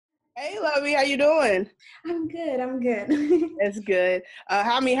Hey, Lovie, how you doing? I'm good. I'm good. That's good.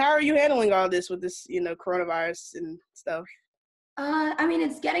 How are you handling all this with this, coronavirus and stuff? I mean,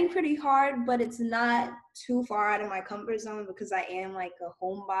 it's getting pretty hard, but it's not too far out of my comfort zone because I am like a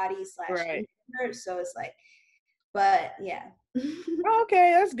homebody slash Right. introvert. So it's like, but yeah, Oh,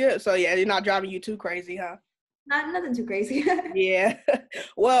 okay, that's good. So yeah, you're not driving you too crazy, huh? not nothing too crazy. Yeah.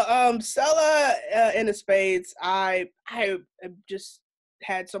 Well, Selah and the Spades, I just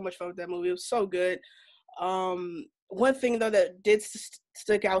had so much fun with that movie. It was so good. One thing though that did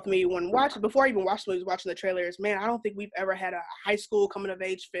stick out with me when watching before I even watched the movie, was watching the trailer is, man, I don't think we've ever had a high school coming of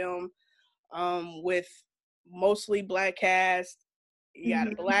age film with mostly black cast. You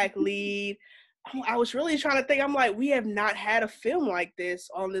got a black lead. I was really trying to think. I'm like, we have not had a film like this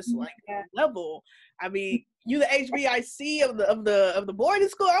on this like Yeah. level. I mean, you the HBIC of the boarding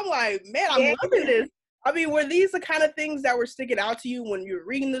school. I'm like, man, I'm Yeah. loving this. I mean, were these the kind of things that were sticking out to you when you were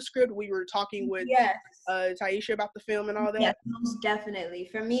reading the script? We were talking with Yes. Taisha about the film and all that. Yes, most definitely.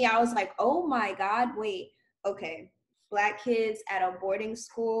 For me, I was like, oh my God, wait, okay. Black kids at a boarding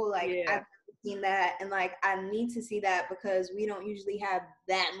school, like Yeah. I've seen that, and like I need to see that because we don't usually have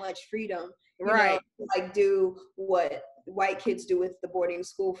that much freedom, Right. to, like do what white kids do with the boarding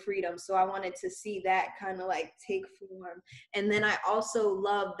school freedom. So I wanted to see that kind of like take form. And then I also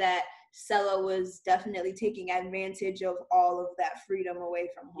love that Selah was definitely taking advantage of all of that freedom away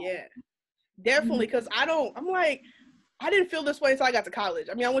from home. Yeah, definitely. Because I didn't feel this way until I got to college.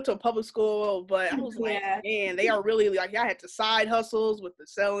 I mean, I went to a public school, but I was like, man, they are really like, y'all had to side hustles with the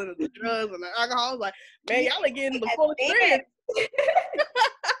selling of the drugs and the alcohol. I was like, man, y'all are getting the full experience.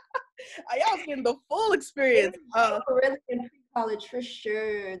 Y'all was getting the full experience. Really in college for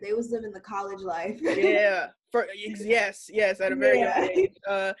sure. They was living the college life. Yeah. Yes, at a very young age.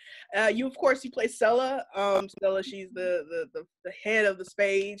 You of course you play Selah. Selah, she's the head of the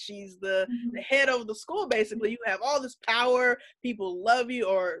spades. She's the head of the school. Basically, you have all this power. People love you,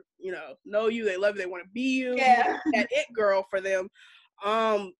 or know you. They love you. They want to be you. Yeah. That it girl for them.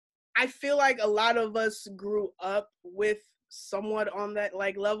 I feel like a lot of us grew up with somewhat on that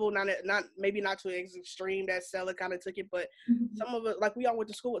like level, not maybe not to an extreme that Selah kind of took it, but some of it, like we all went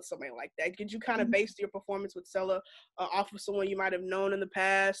to school with somebody like that. Did you kind of base your performance with Selah off of someone you might have known in the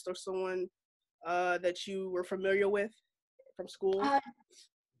past, or someone that you were familiar with from school?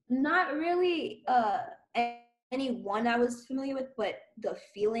 Not really anyone I was familiar with, but the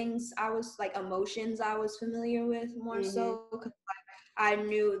feelings I was like, emotions I was familiar with more so, because I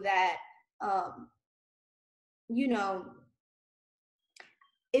knew that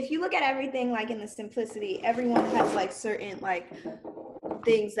if you look at everything like in the simplicity, everyone has like certain like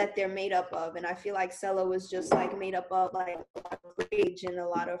things that they're made up of, and I feel like Selah was just like made up of like a lot of rage and a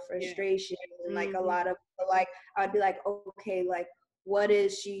lot of frustration and like a lot of like I'd be like, okay, like what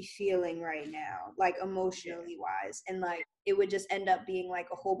is she feeling right now, like emotionally wise, and like it would just end up being like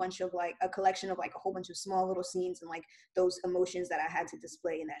a whole bunch of like a collection of like a whole bunch of small little scenes and like those emotions that I had to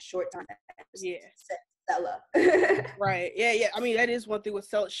display in that short time. Selah. Right. Yeah. I mean, that is one thing with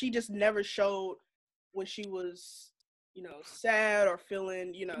Selah. She just never showed when she was, sad or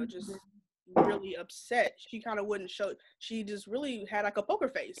feeling, just really upset. She kind of wouldn't show. She just really had like a poker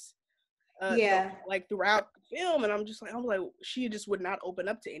face. Like throughout the film, and I'm like, she just would not open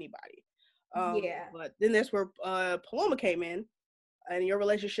up to anybody. But then that's where Paloma came in, and your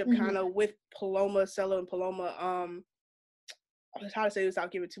relationship kind of with Paloma, Selah and Paloma. How to say this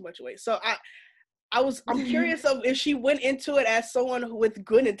without giving too much away. So I'm curious of if she went into it as someone with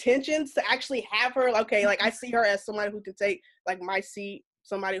good intentions to actually have her, okay, like I see her as somebody who can take like my seat,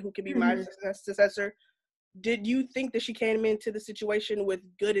 somebody who can be my successor. Did you think that she came into the situation with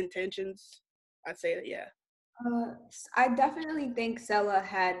good intentions? I'd say that, yeah. I definitely think Selah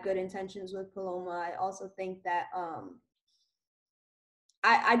had good intentions with Paloma. I also think that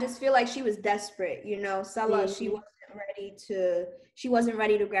I just feel like she was desperate, Selah, she wasn't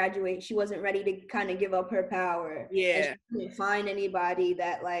ready to graduate. She wasn't ready to kind of give up her power. Yeah. And she didn't find anybody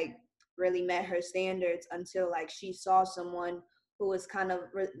that like really met her standards until like she saw someone who was kind of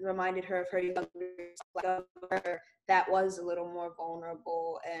reminded her of her younger, like, that was a little more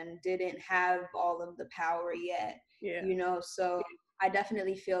vulnerable and didn't have all of the power yet. Yeah. So I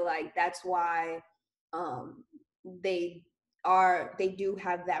definitely feel like that's why they do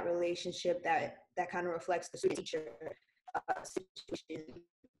have that relationship that kind of reflects the teacher situation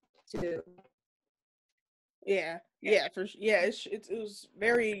too. Yeah. It was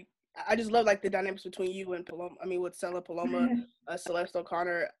very. I just love like the dynamics between you and Paloma. I mean, with Selah, Paloma, Celeste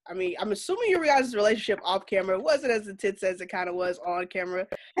O'Connor. I mean, I'm assuming your guys' relationship off camera wasn't as intense as it kind of was on camera.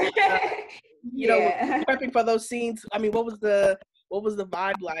 Prepping for those scenes. I mean, what was the what was the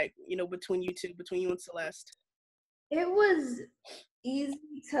vibe like, between you two, between you and Celeste? It was easy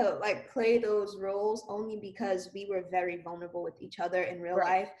to like play those roles only because we were very vulnerable with each other in real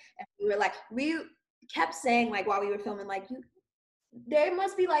Right. life, and we kept saying like while we were filming like there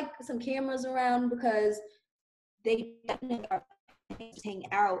must be like some cameras around because they definitely are hang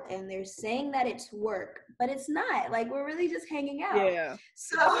out, and they're saying that it's work, but it's not. Like we're really just hanging out. Yeah.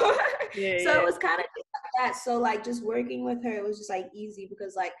 So Yeah, so yeah. it was kind of like that. So like just working with her, it was just like easy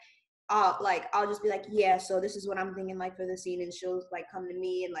because I'll just be like, yeah, so this is what I'm thinking like for the scene, and she'll like come to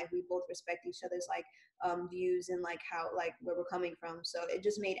me, and like we both respect each other's like views and like how like where we're coming from. So it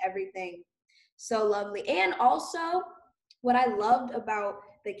just made everything so lovely. And also what I loved about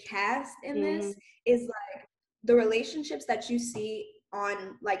the cast in Mm-hmm. this is like the relationships that you see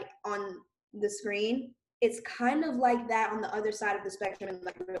on the screen, it's kind of like that on the other side of the spectrum in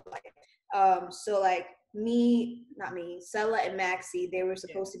like real life. So like not me, Selah and Maxie, they were Yeah.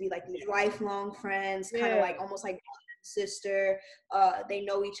 supposed to be like these lifelong friends, kind of Yeah. like almost like sister. They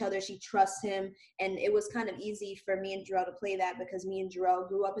know each other, she trusts him, and it was kind of easy for me and Jarrell to play that because me and Jarrell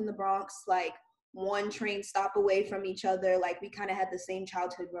grew up in the Bronx, like one train stop away from each other. Like we kind of had the same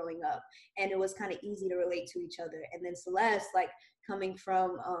childhood growing up, and it was kind of easy to relate to each other. And then Celeste, like coming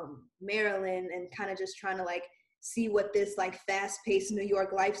from Maryland and kind of just trying to like see what this like fast-paced New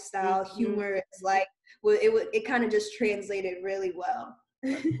York lifestyle humor is like. Well, it kind of just translated really well.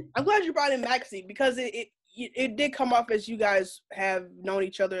 I'm glad you brought in Maxie because it did come off as you guys have known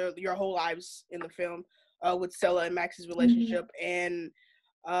each other your whole lives in the film, with Selah and Maxie's relationship. And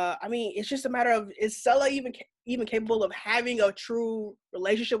I mean, it's just a matter of, is Selah even capable of having a true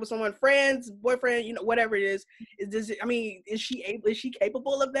relationship with someone, friends, boyfriend, whatever it is. Is she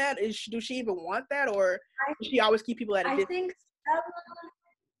capable of that? Does she even want that, or does she always keep people at a I distance? think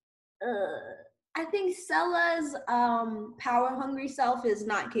I think Sellah's power hungry self is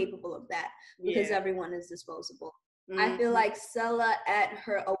not capable of that because Yeah. everyone is disposable. I feel Mm-hmm. like Selah at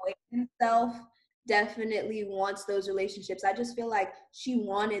her awakened self definitely wants those relationships. I just feel like she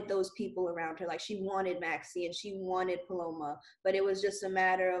wanted those people around her. Like she wanted Maxie and she wanted Paloma, but it was just a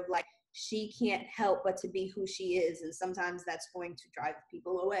matter of like she can't help but to be who she is, and sometimes that's going to drive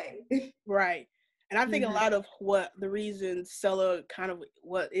people away. Right. And I think a Mm-hmm. lot of what the reason Selah kind of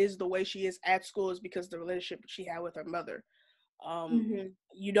what is the way she is at school is because the relationship she had with her mother. Um, Mm-hmm.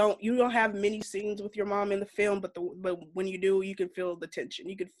 you don't have many scenes with your mom in the film, but when you do, you can feel the tension.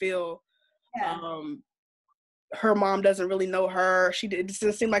 You can feel Yeah. her mom doesn't really know her. It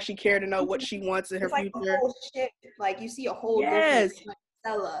doesn't seem like she cared to know what she wants in her It's like a future. whole shift. Like you see a whole different Yes.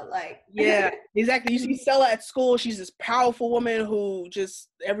 Stella. Like Yeah, exactly. You see Selah at school, she's this powerful woman who just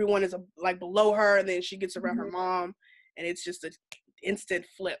everyone is like below her, and then she gets around her mom, and it's just an instant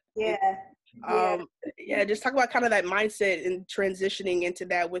flip. yeah, yeah, Um, yeah, just talk about kind of that mindset and transitioning into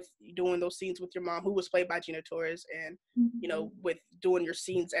that with doing those scenes with your mom, who was played by Gina Torres, and with doing your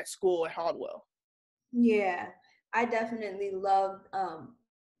scenes at school at Hardwell. yeah. I definitely loved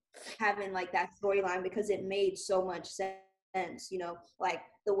having like that storyline because it made so much sense. Like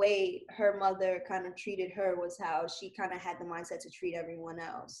the way her mother kind of treated her was how she kind of had the mindset to treat everyone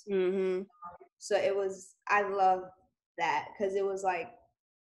else. Mm-hmm. So I love that because it was like,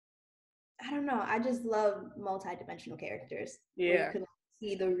 I don't know, I just love multi-dimensional characters where you Yeah. can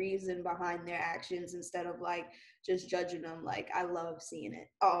see the reason behind their actions instead of like just judging them. Like I love seeing it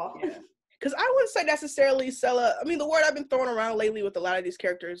all. Yeah. Because I wouldn't say necessarily Selah. I mean, the word I've been throwing around lately with a lot of these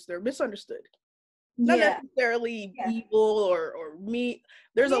characters, they're misunderstood. Not Yeah, necessarily yeah, evil or me.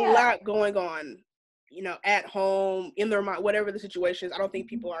 There's a yeah. lot going on, at home, in their mind, whatever the situation is. I don't think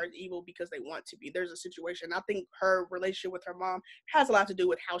people are evil because they want to be. There's a situation. I think her relationship with her mom has a lot to do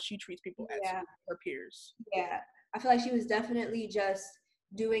with how she treats people at Yeah, school, her peers. yeah. I feel like she was definitely just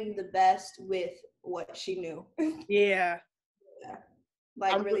doing the best with what she knew. Yeah. Yeah.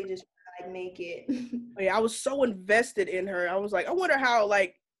 Like I'm, really just like make it. yeah, I was so invested in her. I was like, I wonder how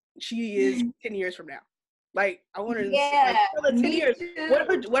she is 10 years from now. Like, I wonder, Yeah, Stella, 10 me years, too.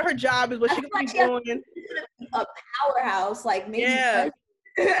 what her job is, what I she feel could like be she has doing. a powerhouse, like maybe Yeah,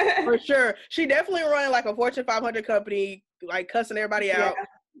 president. for sure. She definitely running like a Fortune 500 company, like cussing everybody Yeah. out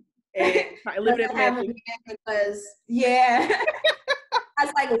and living in Doesn't a have a mansion. man because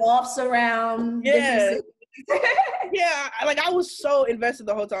has like lofts around different Yeah. cities. Yeah, I was so invested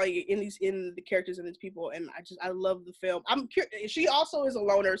the whole time in the characters and these people, and I love the film. I'm curious. She also is a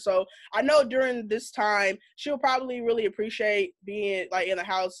loner, so I know during this time she'll probably really appreciate being like in the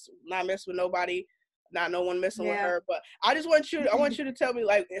house, not messing with nobody, not no one messing with Yeah. her. But I want you to tell me,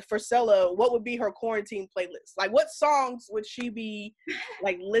 like, for Selah, what would be her quarantine playlist? Like, what songs would she be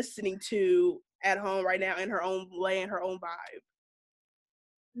like listening to at home right now in her own way and her own vibe?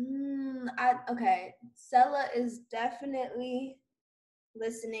 Okay. Selah is definitely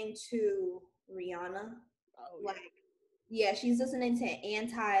listening to Rihanna. Oh Like, yeah, she's listening to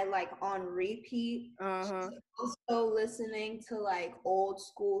Anti like on repeat. yeah. Uh-huh. She's also listening to like old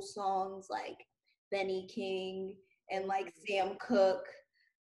school songs like Benny King and like Sam Cooke.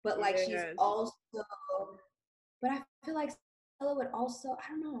 But like she's Yes. also, but I feel like Stella would also, I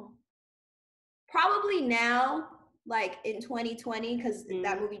don't know, probably now, like in 2020, because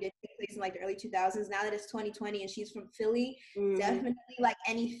that movie did take place in like the early 2000s. Now that it's 2020 and she's from Philly, definitely like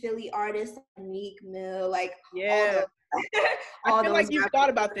any Philly artist, like Meek Mill, like all Yeah. those, I all feel those like you've thought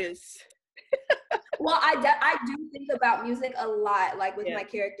rappers. about this. Well, I do think about music a lot, like with Yeah. my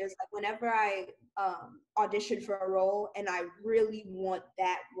characters. Like whenever I audition for a role and I really want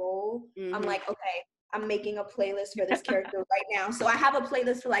that role, I'm like, okay, I'm making a playlist for this character right now. So I have a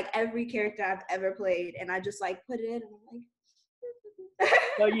playlist for like every character I've ever played, and I just like put it in, and I'm like.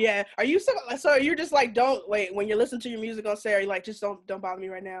 So yeah, are you so you're just like, don't wait when you listen to your music on Sarah, you're like, just don't bother me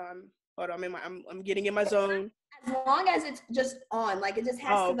right now. Hold on, I'm getting in my zone. As long as it's just on, like it just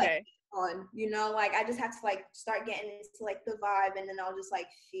has Oh, to like okay. be on, like I just have to like start getting into like the vibe, and then I'll just like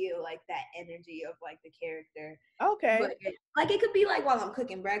feel like that energy of like the character. Okay. But like it could be like while I'm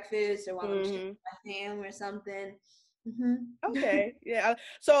cooking breakfast or while I'm stretching Mm-hmm. my ham or something. Okay. Yeah.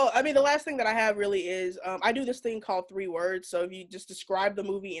 So I mean, the last thing that I have really is I do this thing called 3 words. So if you just describe the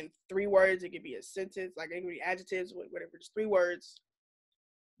movie in 3 words, it could be a sentence, like it could be adjectives, whatever, just 3 words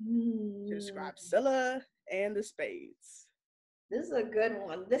to describe Selah and the Spades. This is a good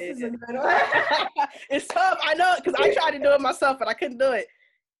one. This is Yeah. a good one. It's tough. I know, because I tried to do it myself, but I couldn't do it.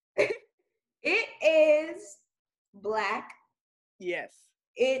 It is Black. Yes.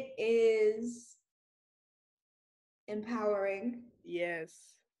 It is empowering.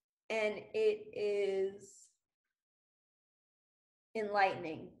 Yes. And it is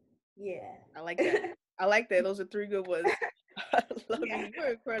enlightening. Yeah. I like that. I like that. Those are 3 good ones. I love Yeah. you.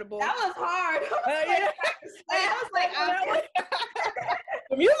 You're incredible. That was hard. I was like,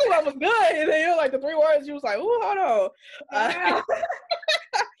 the music one was good, and then you were like the 3 words. You was like, "Ooh, hold on."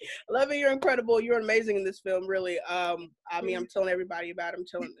 Lovie, you're incredible. You're amazing in this film. Really. I mean, I'm telling everybody about it. I'm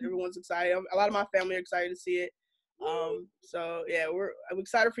telling everyone's excited. A lot of my family are excited to see it. So yeah, I'm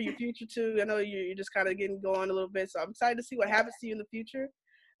excited for your future too. I know you're just kind of getting going a little bit, so I'm excited to see what happens to you in the future.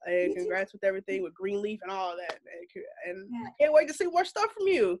 And congrats with everything with Greenleaf and all that, man. And I can't wait to see more stuff from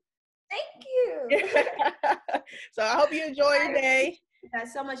you. Thank you. So I hope you enjoy your day.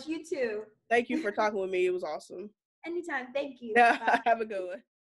 That's so much. You too. Thank you for talking with me. It was awesome. Anytime. Thank you. Have a good one.